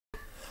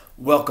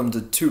Welcome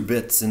to 2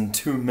 Bits in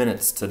 2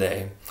 Minutes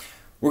today.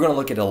 We're going to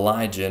look at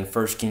Elijah in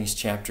 1 Kings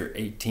chapter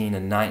 18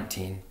 and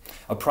 19,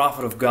 a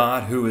prophet of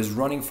God who is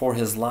running for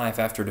his life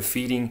after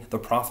defeating the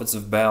prophets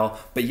of Baal,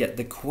 but yet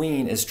the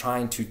queen is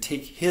trying to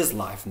take his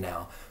life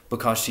now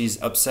because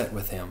she's upset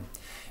with him.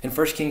 In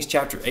 1 Kings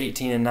chapter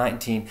 18 and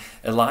 19,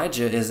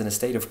 Elijah is in a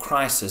state of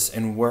crisis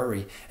and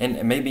worry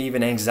and maybe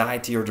even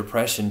anxiety or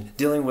depression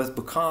dealing with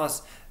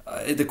because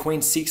the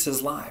queen seeks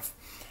his life.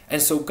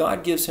 And so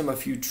God gives him a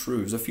few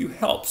truths, a few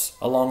helps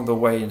along the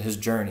way in his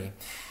journey.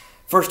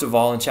 First of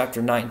all, in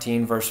chapter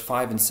 19, verse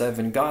 5 and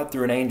 7, God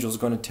through an angel is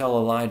going to tell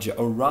Elijah,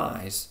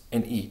 "Arise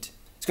and eat."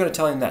 He's going to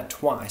tell him that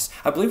twice.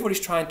 I believe what he's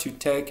trying to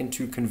take and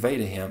to convey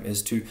to him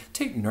is to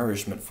take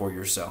nourishment for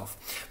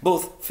yourself,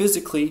 both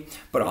physically,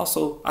 but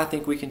also I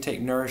think we can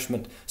take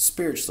nourishment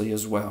spiritually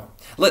as well.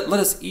 Let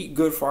us eat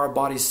good for our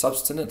body's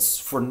sustenance,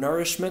 for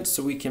nourishment,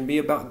 so we can be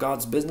about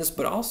God's business,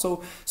 but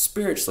also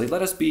spiritually.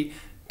 Let us be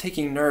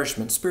taking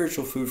nourishment,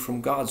 spiritual food from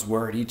God's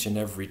word each and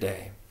every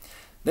day.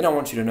 Then I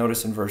want you to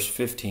notice in verse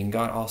 15,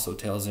 God also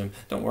tells him,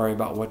 don't worry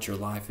about what your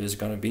life is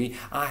going to be.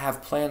 I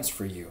have plans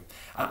for you.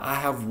 I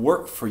have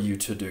work for you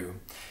to do.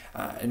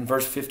 In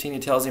verse 15, he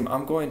tells him,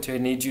 I'm going to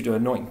need you to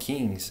anoint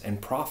kings and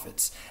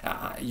prophets.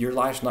 Your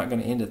life's not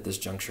going to end at this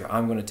juncture.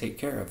 I'm going to take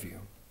care of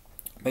you.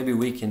 Maybe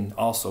we can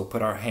also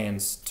put our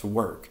hands to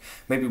work.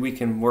 Maybe we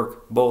can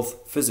work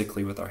both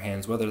physically with our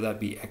hands, whether that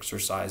be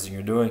exercising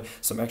or doing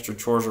some extra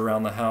chores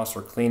around the house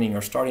or cleaning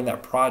or starting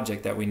that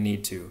project that we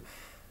need to.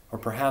 Or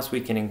perhaps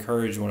we can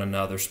encourage one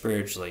another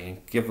spiritually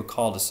and give a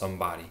call to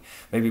somebody.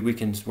 Maybe we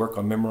can work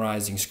on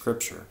memorizing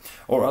scripture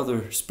or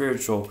other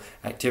spiritual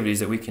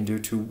activities that we can do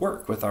to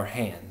work with our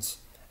hands.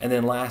 And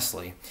then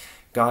lastly,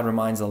 God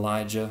reminds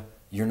Elijah,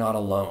 you're not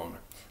alone.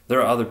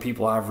 There are other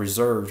people I've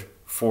reserved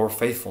for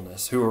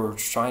faithfulness who are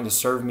trying to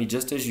serve me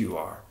just as you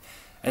are.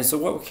 And so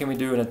what can we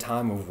do in a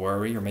time of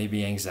worry or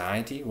maybe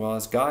anxiety? Well,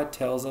 as God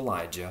tells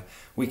Elijah,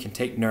 we can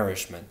take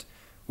nourishment,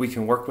 we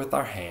can work with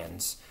our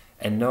hands,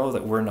 and know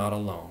that we're not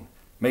alone.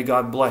 May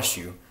God bless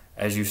you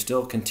as you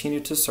still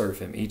continue to serve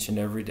Him each and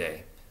every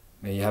day.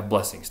 May you have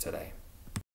blessings today.